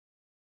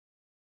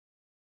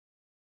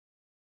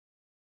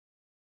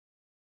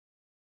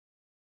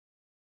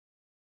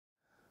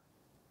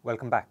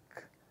Welcome back.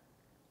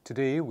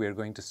 Today we're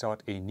going to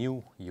start a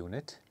new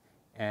unit,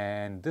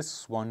 and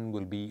this one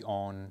will be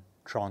on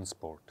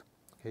transport,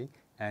 okay?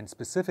 And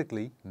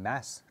specifically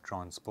mass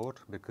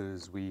transport,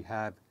 because we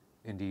have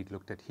indeed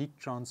looked at heat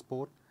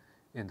transport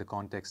in the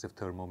context of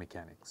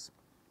thermomechanics.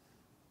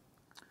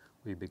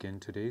 We begin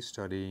today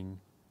studying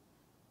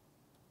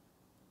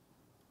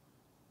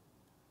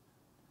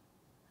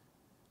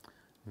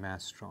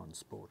mass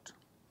transport.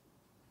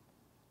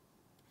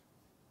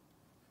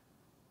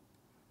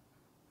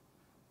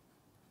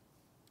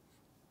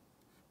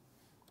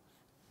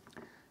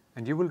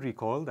 And you will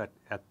recall that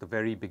at the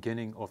very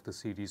beginning of the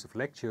series of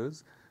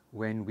lectures,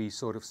 when we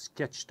sort of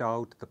sketched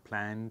out the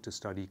plan to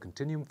study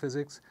continuum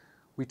physics,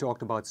 we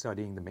talked about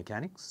studying the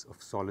mechanics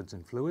of solids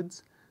and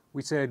fluids.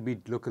 We said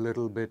we'd look a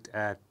little bit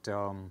at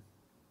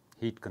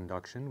heat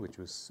conduction, which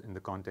was in the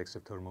context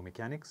of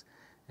thermomechanics,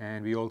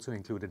 and we also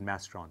included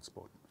mass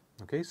transport.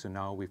 Okay, so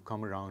now we've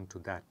come around to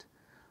that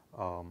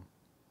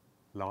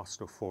last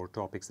of four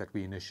topics that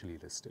we initially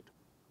listed.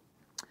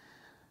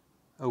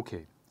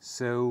 Okay,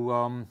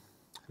 so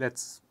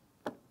let's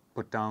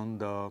put down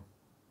the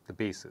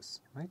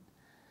basis, right?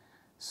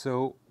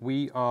 So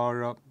we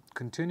are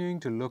continuing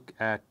to look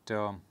at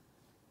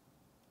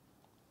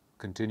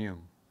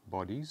continuum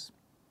bodies.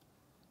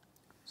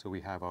 So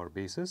we have our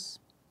basis,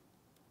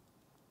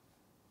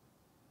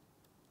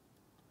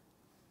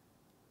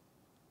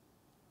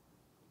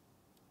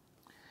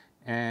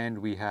 and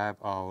we have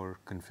our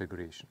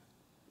configuration.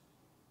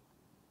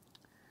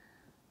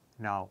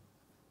 Now,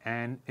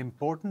 an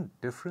important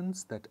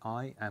difference that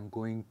I am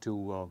going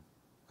to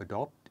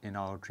adopt in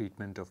our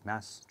treatment of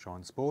mass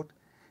transport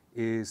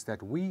is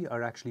that we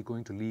are actually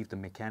going to leave the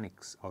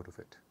mechanics out of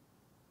it.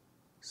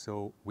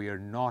 So we are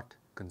not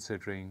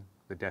considering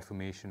the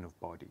deformation of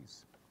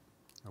bodies.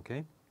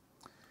 Okay?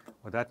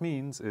 What that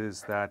means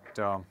is that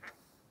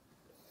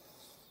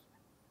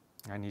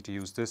I need to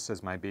use this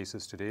as my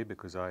basis today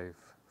because I've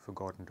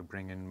forgotten to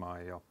bring in my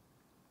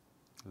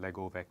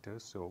Lego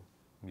vectors. So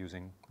I'm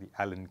using the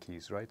Allen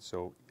keys, right?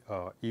 So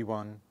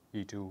E1,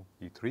 E2,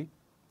 E3,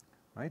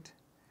 right?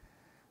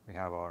 We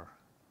have our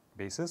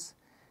basis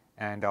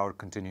and our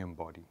continuum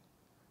body.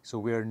 So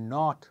we're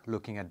not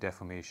looking at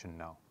deformation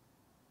now,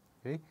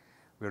 okay?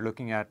 We're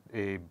looking at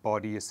a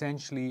body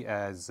essentially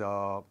as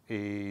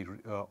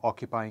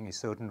occupying a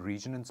certain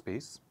region in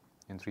space,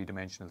 in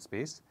three-dimensional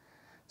space.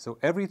 So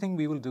everything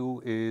we will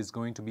do is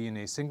going to be in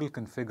a single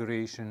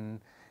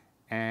configuration,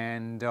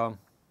 and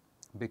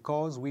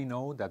because we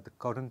know that the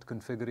current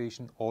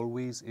configuration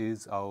always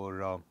is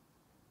our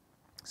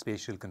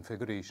spatial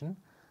configuration,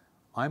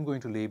 I'm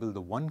going to label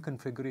the one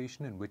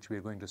configuration in which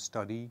we're going to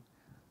study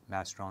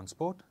mass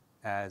transport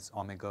as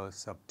omega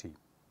sub t.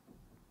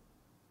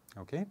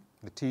 Okay?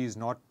 The t is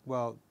not,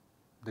 well,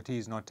 the t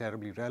is not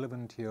terribly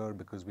relevant here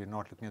because we're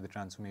not looking at the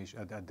transformation,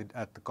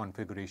 at the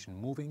configuration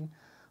moving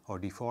or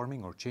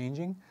deforming or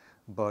changing,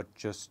 but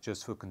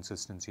just for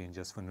consistency and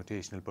just for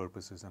notational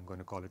purposes, I'm going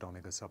to call it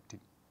omega sub t.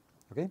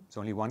 Okay? It's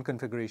only one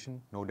configuration,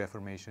 no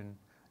deformation,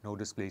 no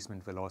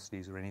displacement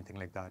velocities or anything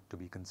like that to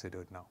be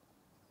considered now.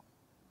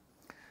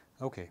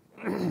 Okay.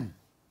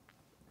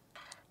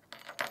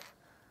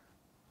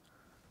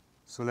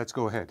 So let's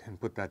go ahead and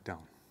put that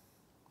down.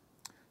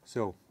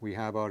 So we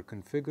have our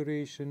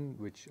configuration,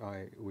 which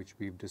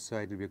we've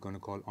decided we're going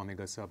to call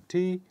omega sub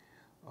t.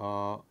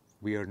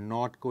 We are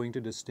not going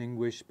to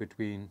distinguish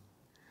between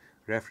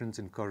reference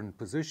and current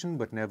position,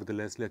 but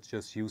nevertheless, let's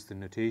just use the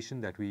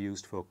notation that we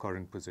used for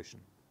current position,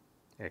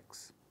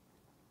 x.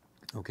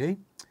 Okay?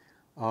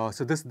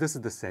 So this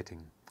is the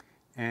setting.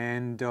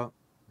 And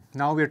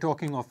now we're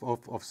talking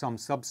of some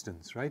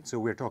substance, right? So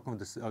we're talking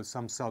of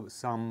some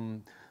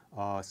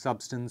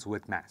substance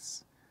with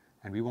mass.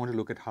 And we want to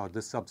look at how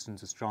this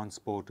substance is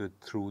transported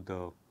through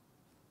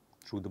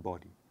the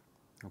body.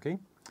 Okay?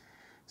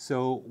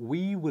 So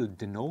we will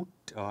denote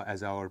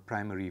as our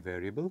primary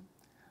variable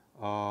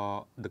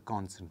the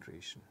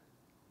concentration.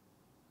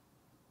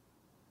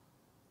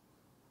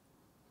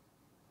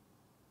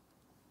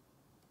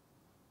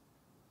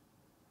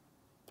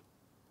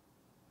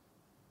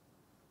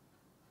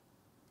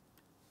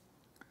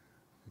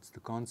 It's the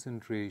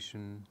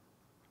concentration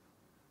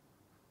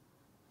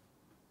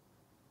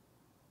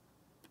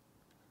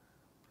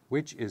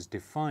which is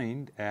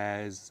defined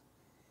as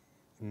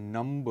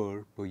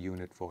number per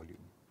unit volume.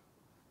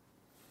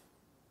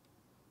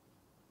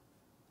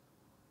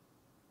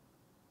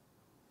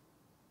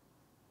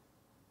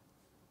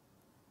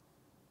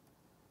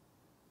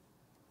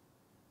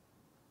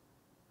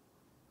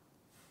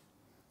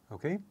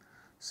 Okay,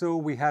 so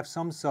we have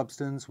some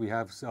substance. We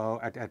have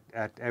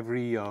at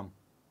every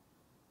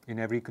in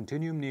every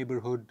continuum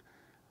neighborhood.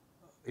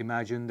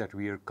 Imagine that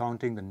we are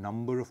counting the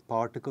number of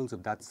particles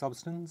of that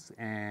substance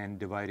and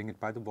dividing it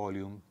by the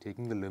volume,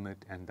 taking the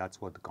limit, and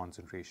that's what the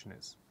concentration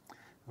is.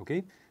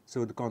 Okay,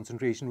 so the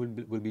concentration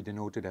will be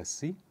denoted as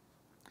C,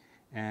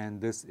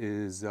 and this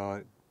is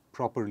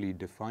properly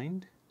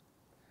defined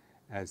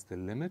as the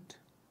limit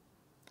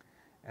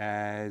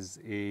as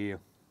a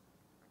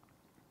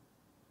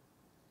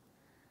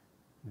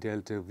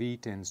delta V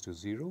tends to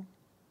 0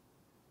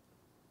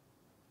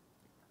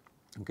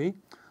 okay,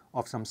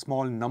 of some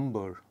small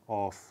number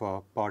of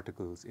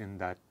particles in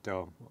that,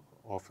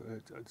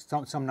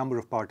 some number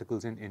of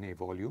particles in a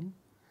volume,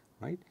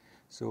 right?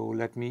 So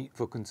let me,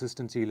 for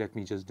consistency, let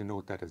me just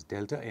denote that as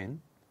delta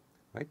n,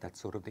 right? That's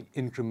sort of the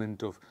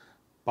increment of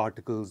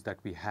particles that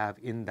we have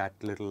in that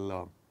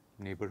little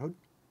neighborhood,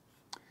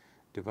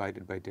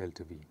 divided by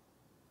delta v,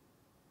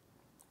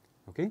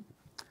 okay?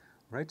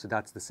 Right, so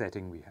that's the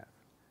setting we have.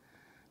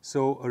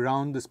 So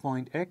around this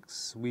point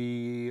x,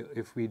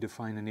 if we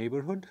define a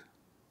neighborhood,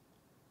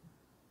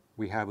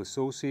 we have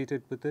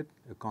associated with it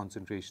a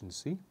concentration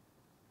C,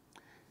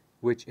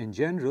 which in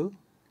general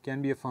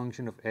can be a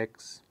function of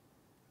x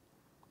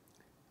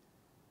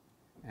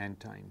and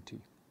time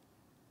t.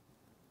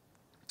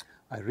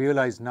 I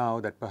realize now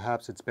that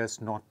perhaps it's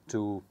best not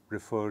to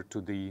refer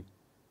to the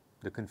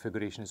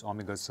configuration as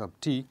omega sub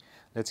t.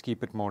 Let's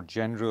keep it more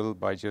general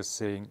by just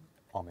saying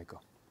omega.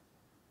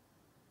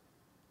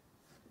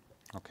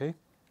 Okay?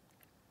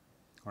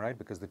 All right,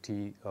 because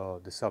the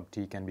sub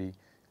t can be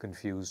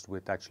confused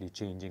with actually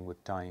changing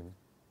with time,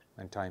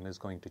 and time is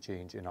going to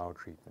change in our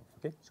treatment.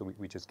 Okay, so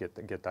we just get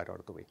that out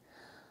of the way.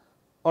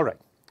 All right,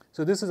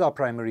 so this is our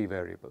primary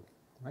variable,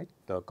 right?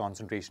 The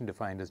concentration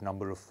defined as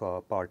number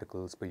of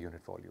particles per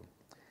unit volume.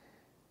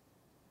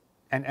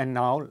 And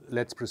now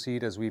let's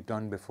proceed as we've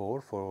done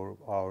before for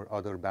our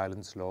other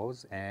balance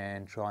laws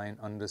and try and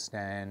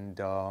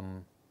understand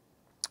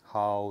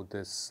how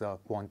this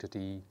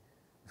quantity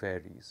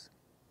varies.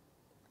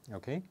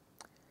 Okay?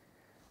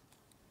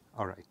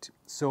 All right.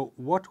 So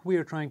what we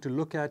are trying to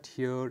look at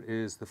here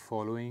is the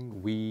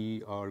following.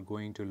 We are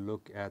going to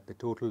look at the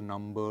total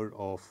number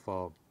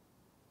of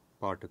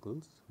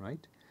particles,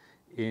 right,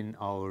 in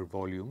our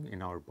volume,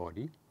 in our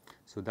body.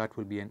 So that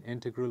will be an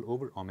integral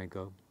over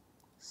omega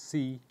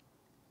c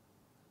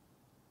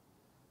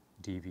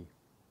dv.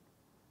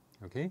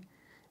 Okay?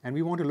 And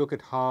we want to look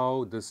at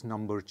how this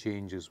number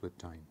changes with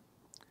time.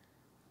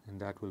 And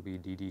that will be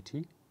d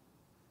dt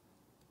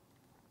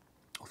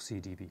of c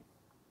dv.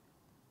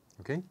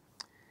 Okay?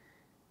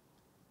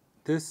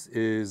 This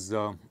is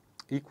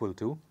equal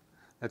to,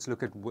 let's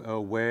look at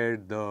where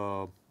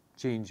the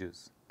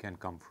changes can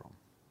come from.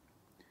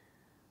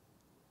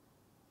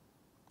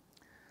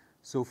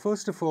 So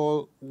first of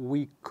all,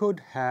 we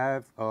could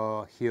have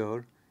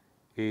here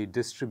a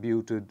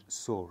distributed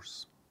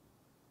source.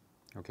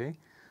 Okay?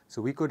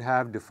 So we could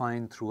have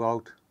defined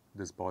throughout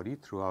this body,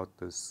 throughout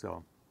this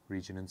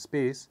region in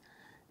space,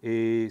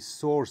 a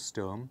source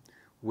term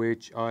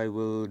which I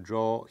will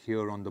draw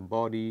here on the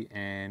body,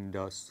 and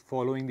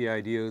following the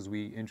ideas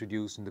we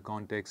introduced in the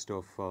context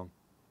of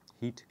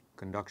heat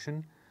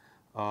conduction,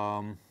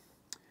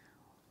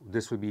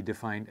 this will be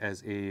defined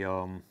as a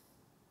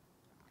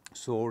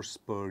source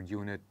per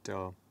unit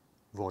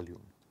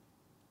volume.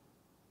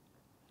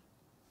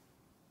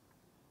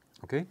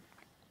 Okay?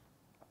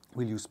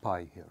 We'll use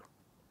pi here,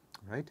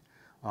 right?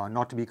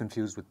 Not to be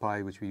confused with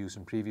pi, which we used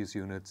in previous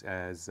units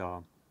as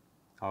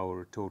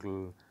our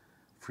total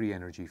free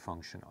energy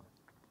functional.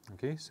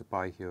 Okay, so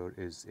pi here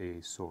is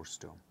a source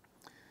term.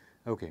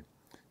 Okay,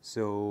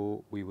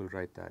 so we will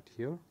write that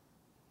here,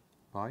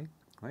 pi,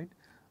 right?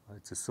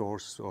 It's a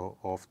source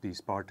of these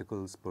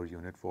particles per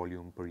unit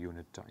volume per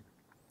unit time.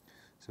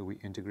 So we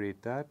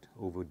integrate that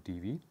over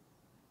dv.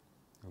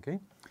 Okay,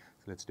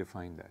 so let's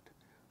define that.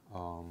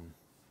 I'm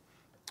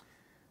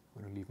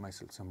going to leave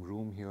myself some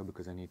room here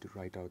because I need to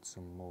write out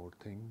some more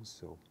things.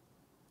 So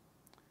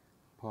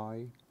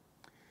pi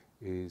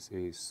is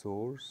a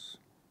source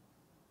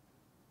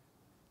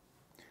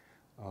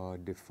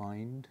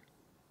defined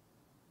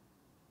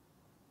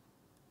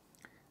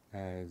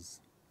as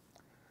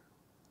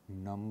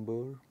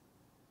number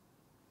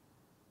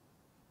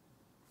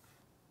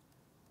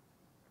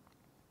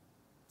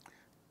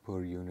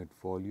per unit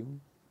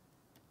volume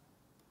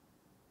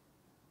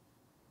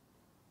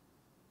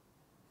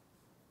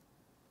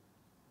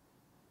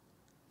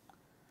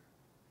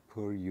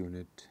per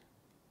unit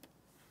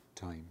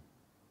time.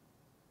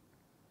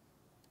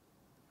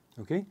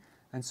 Okay,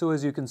 and so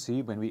as you can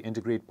see, when we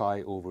integrate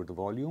pi over the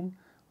volume,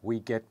 we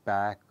get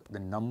back the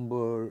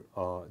number,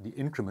 the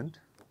increment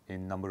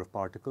in number of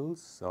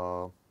particles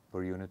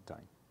per unit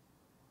time.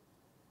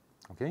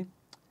 Okay,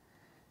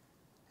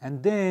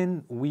 and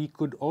then we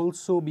could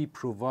also be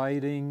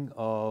providing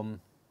a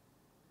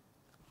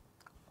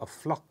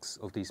flux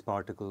of these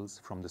particles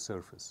from the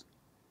surface.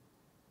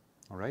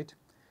 All right.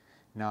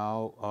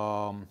 Now,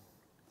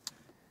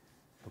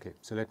 okay,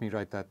 so let me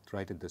write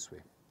it this way.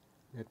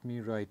 Let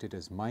me write it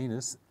as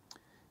minus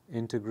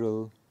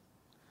integral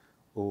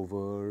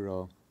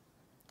over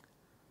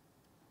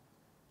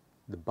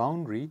the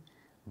boundary,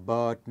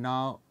 but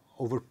now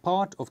over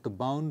part of the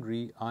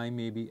boundary I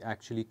may be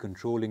actually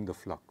controlling the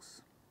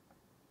flux.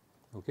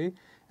 Okay,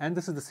 and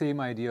this is the same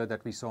idea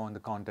that we saw in the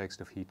context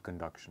of heat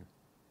conduction.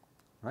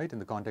 Right, in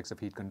the context of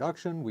heat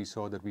conduction, we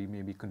saw that we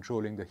may be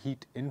controlling the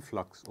heat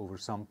influx over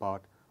some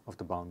part of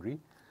the boundary.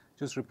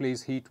 Just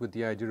replace heat with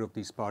the idea of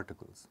these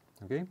particles.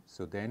 Okay,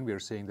 so then we are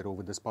saying that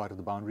over this part of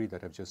the boundary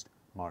that I've just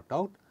marked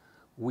out,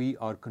 we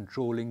are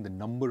controlling the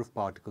number of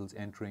particles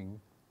entering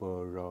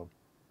per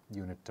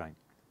unit time.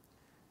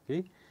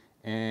 Okay,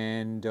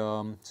 and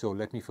so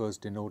let me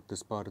first denote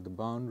this part of the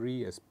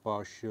boundary as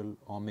partial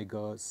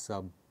omega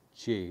sub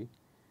j,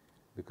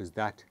 because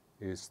that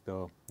is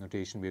the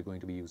notation we're going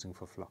to be using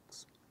for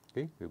flux.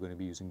 Okay, we're going to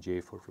be using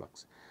j for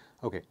flux.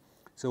 Okay,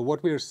 so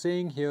what we're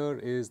saying here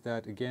is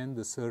that again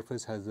the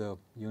surface has a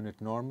unit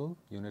normal,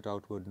 unit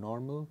outward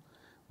normal,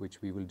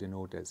 which we will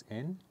denote as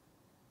n.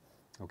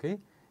 Okay,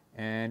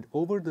 and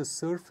over the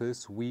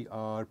surface we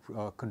are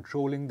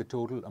controlling the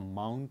total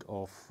amount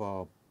of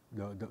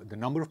the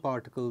number of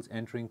particles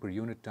entering per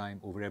unit time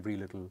over every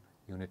little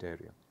unit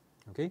area.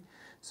 Okay,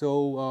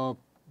 so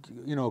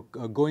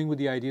going with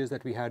the ideas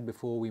that we had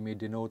before, we may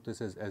denote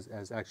this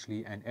as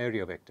actually an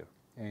area vector,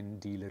 n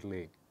d little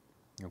a.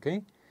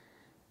 Okay,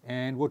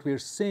 and what we're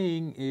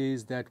saying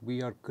is that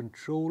we are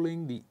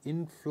controlling the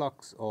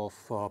influx of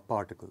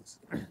particles,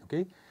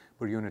 okay,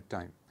 per unit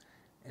time.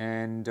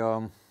 And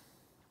let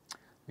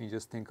me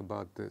just think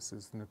about this.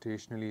 Is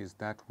notationally, is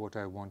that what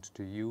I want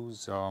to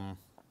use?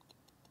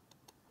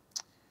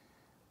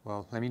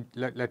 Well,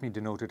 let me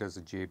denote it as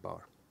a j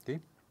bar. Okay,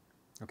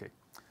 okay.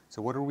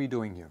 So what are we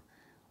doing here?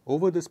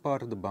 Over this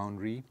part of the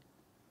boundary,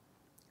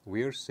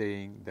 we are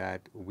saying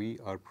that we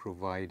are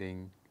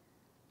providing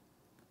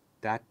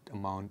that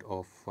amount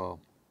of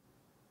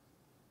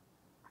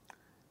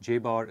j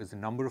bar is the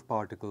number of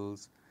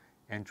particles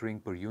entering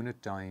per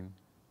unit time,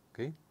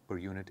 okay, per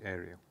unit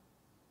area.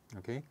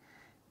 Okay,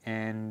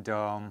 and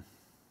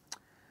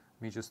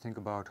let me just think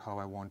about how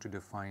I want to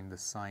define the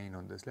sign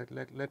on this.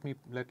 Let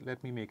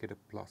me make it a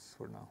plus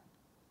for now.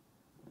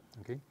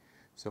 Okay,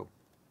 so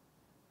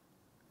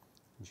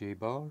j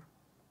bar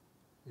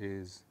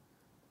is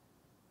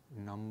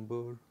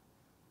number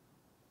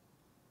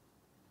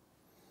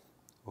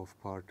of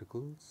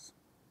particles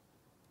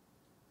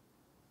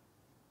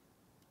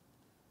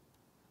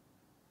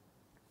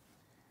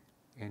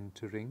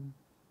entering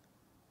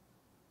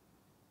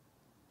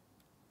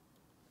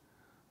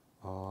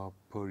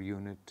per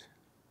unit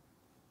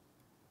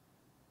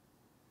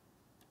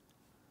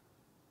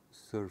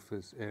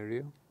surface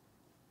area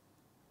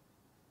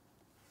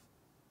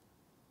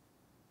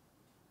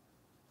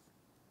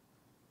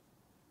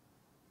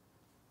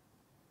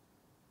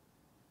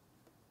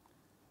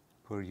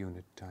per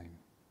unit time.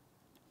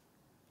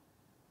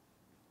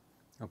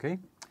 Okay,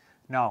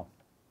 now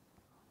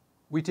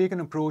we take an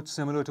approach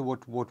similar to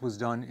what was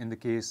done in the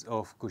case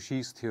of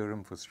Cauchy's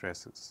theorem for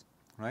stresses,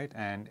 right,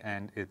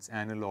 and its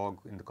analog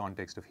in the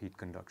context of heat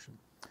conduction.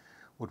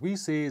 What we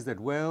say is that,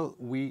 well,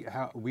 we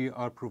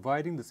are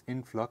providing this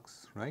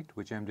influx, right,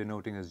 which I'm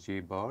denoting as j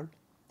bar.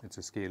 It's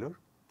a scalar.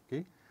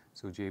 Okay,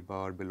 so j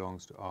bar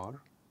belongs to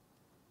r.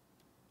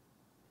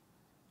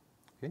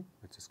 Okay,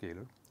 it's a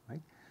scalar,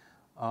 right.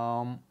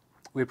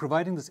 We're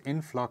providing this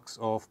influx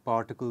of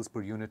particles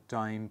per unit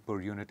time per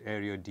unit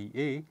area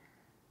dA.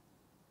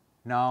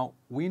 Now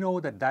we know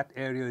that that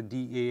area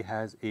dA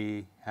has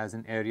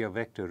an area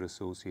vector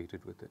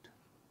associated with it.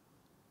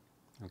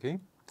 Okay,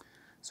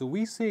 so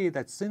we say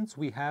that since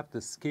we have the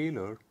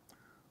scalar,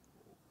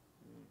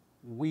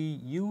 we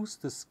use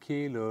the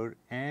scalar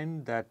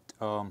and that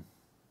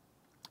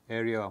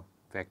area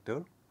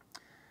vector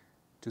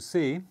to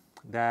say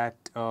that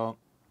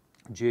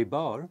j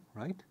bar,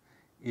 right,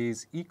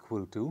 is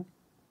equal to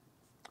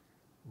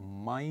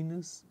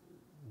minus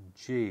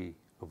j,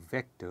 a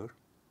vector,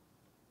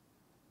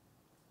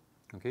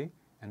 okay,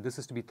 and this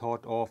is to be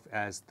thought of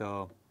as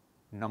the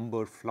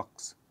number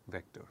flux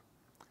vector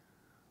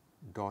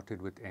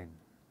dotted with n,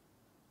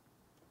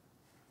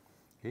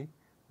 okay,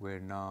 where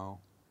now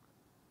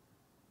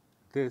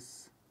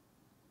this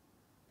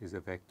is a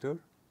vector,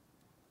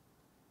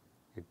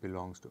 it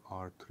belongs to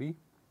R3,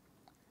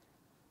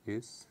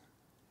 is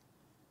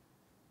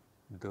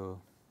the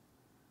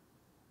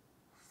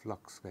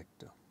flux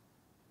vector.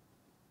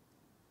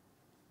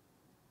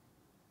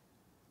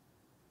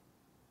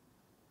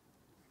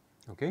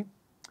 Okay,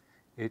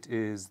 it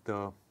is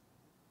the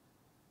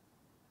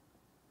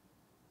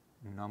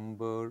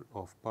number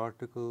of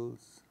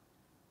particles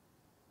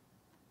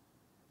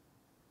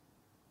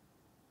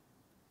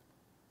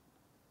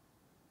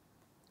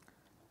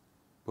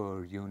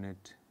per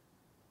unit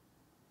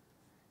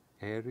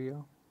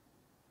area.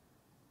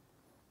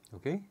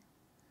 Okay,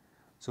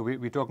 so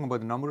we're talking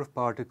about the number of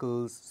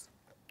particles.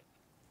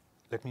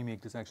 Let me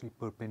make this actually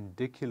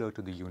perpendicular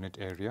to the unit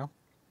area.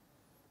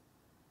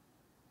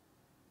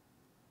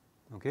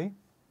 Okay,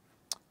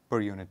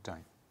 per unit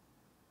time.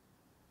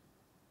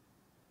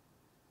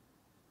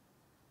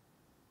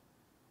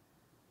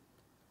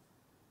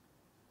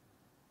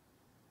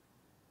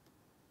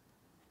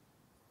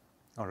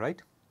 All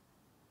right.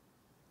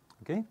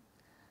 Okay.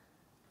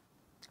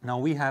 Now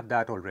we have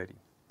that already.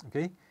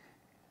 Okay.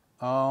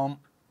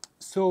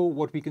 So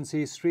what we can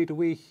say straight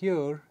away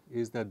here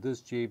is that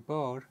this j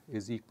bar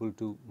is equal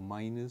to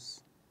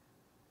minus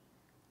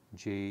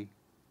j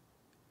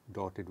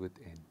dotted with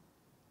n.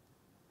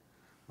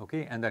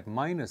 Okay, and that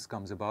minus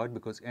comes about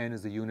because n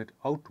is the unit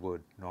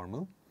outward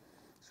normal.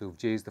 So if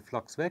j is the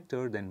flux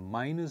vector, then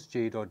minus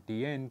j dot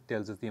dn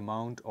tells us the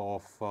amount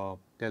of,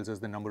 tells us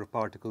the number of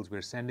particles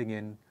we're sending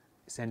in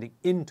sending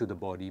into the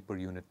body per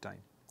unit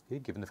time, okay,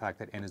 given the fact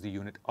that n is the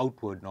unit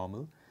outward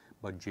normal,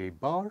 but j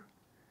bar,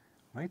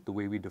 right, the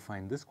way we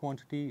define this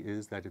quantity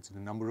is that it's the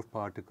number of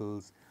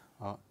particles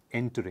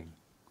entering,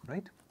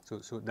 right?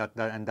 So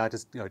that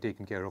is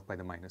taken care of by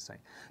the minus sign.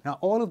 Now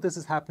all of this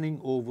is happening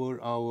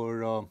over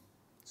our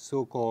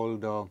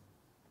so-called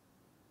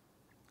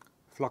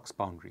flux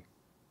boundary.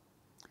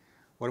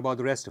 What about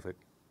the rest of it?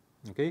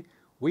 Okay,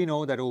 we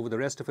know that over the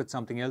rest of it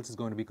something else is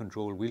going to be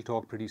controlled. We'll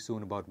talk pretty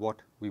soon about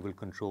what we will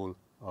control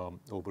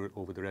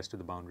over the rest of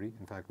the boundary.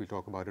 In fact, we'll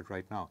talk about it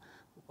right now.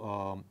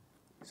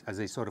 As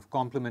a sort of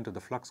complement of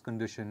the flux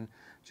condition,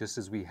 just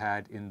as we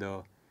had in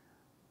the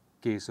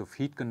case of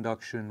heat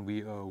conduction,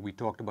 we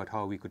talked about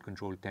how we could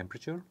control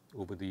temperature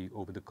over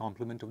the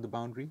complement of the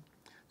boundary.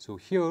 So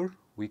here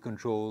we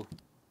control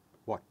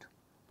what?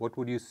 What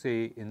would you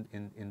say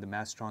in the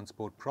mass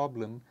transport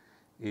problem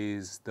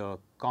is the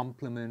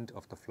complement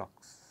of the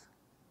flux?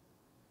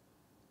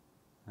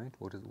 Right?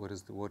 What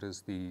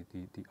is the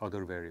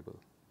other variable?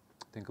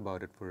 Think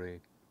about it for a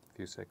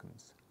few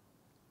seconds.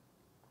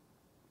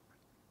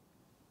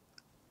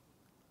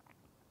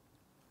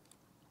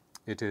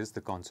 It is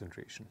the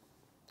concentration.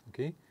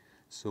 Okay,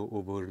 so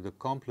over the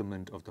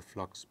complement of the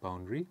flux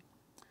boundary,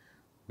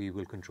 we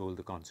will control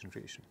the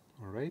concentration.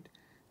 All right,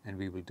 and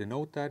we will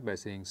denote that by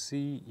saying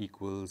C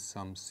equals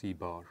some C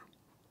bar.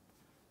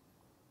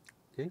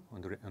 Okay,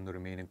 on the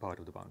remaining part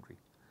of the boundary.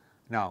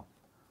 Now,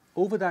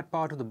 over that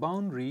part of the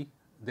boundary,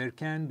 there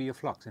can be a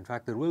flux. In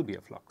fact, there will be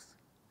a flux.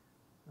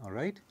 All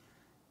right,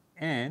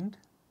 and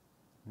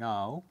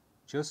now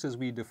just as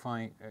we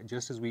defined,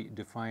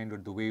 or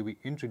the way we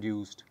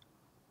introduced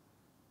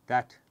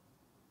that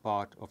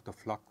part of the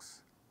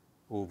flux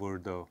over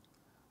the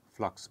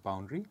flux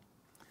boundary,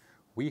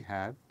 we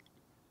have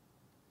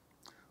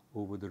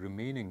over the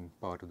remaining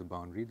part of the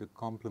boundary, the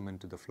complement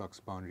to the flux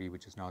boundary,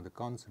 which is now the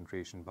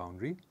concentration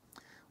boundary,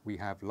 we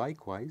have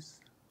likewise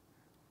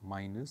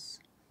minus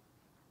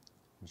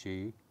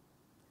J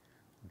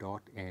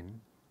dot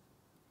N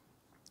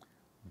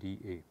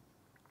dA.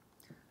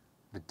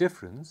 The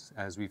difference,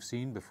 as we've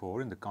seen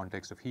before in the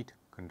context of heat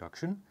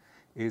conduction,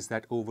 is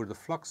that over the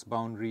flux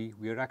boundary,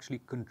 we are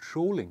actually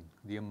controlling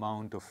the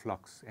amount of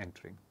flux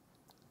entering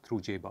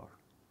through J bar.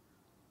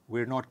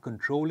 We're not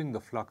controlling the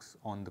flux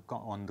on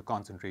the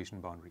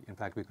concentration boundary. In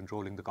fact, we're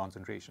controlling the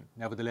concentration.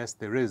 Nevertheless,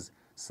 there is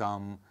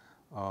some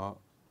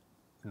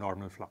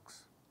normal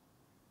flux,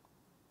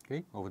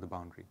 okay, over the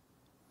boundary.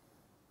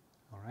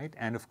 All right,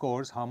 and of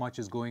course, how much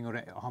is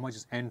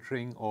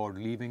entering or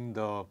leaving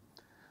the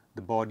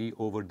body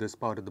over this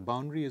part of the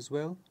boundary as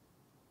well,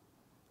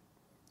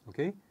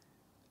 okay,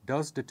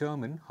 does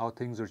determine how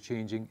things are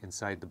changing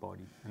inside the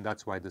body, and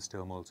that's why this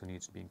term also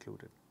needs to be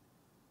included.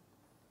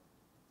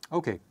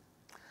 Okay,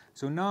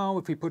 so now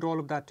if we put all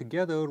of that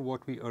together,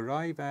 what we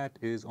arrive at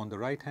is on the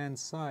right-hand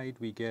side,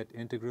 we get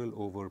integral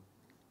over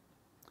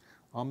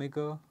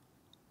omega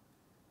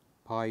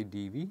pi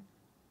dv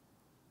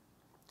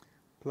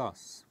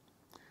plus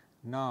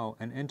now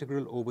an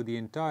integral over the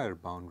entire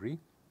boundary,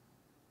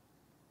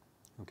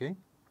 okay,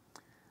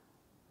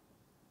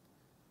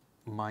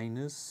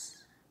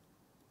 minus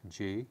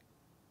J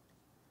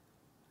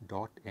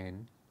dot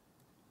N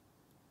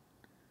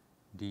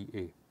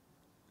dA.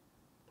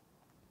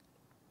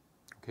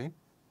 Okay.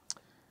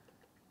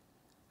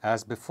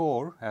 As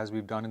before, as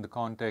we've done in the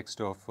context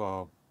of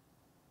the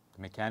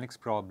mechanics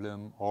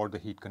problem or the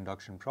heat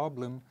conduction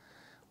problem,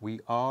 we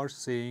are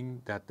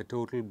saying that the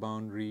total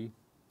boundary,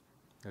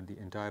 that the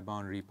entire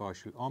boundary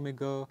partial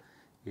omega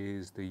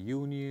is the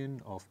union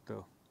of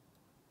the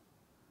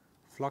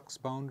flux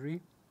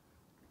boundary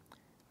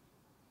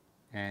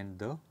and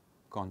the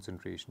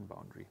concentration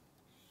boundary.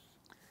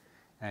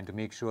 And to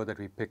make sure that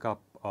we pick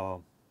up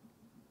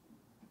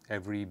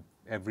every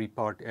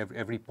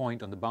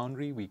point on the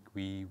boundary, we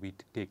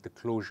take the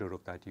closure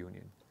of that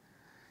union.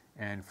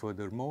 And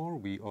furthermore,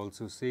 we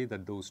also say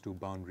that those two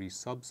boundary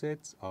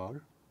subsets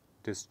are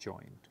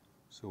disjoint.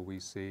 So we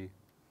say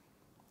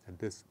that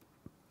this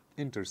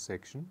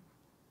intersection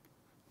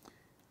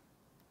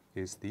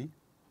is the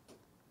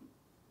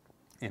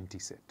empty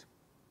set.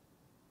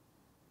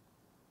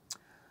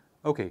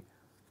 Okay,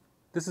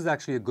 this is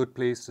actually a good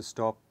place to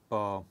stop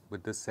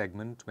with this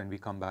segment. When we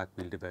come back,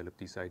 we'll develop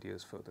these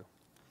ideas further.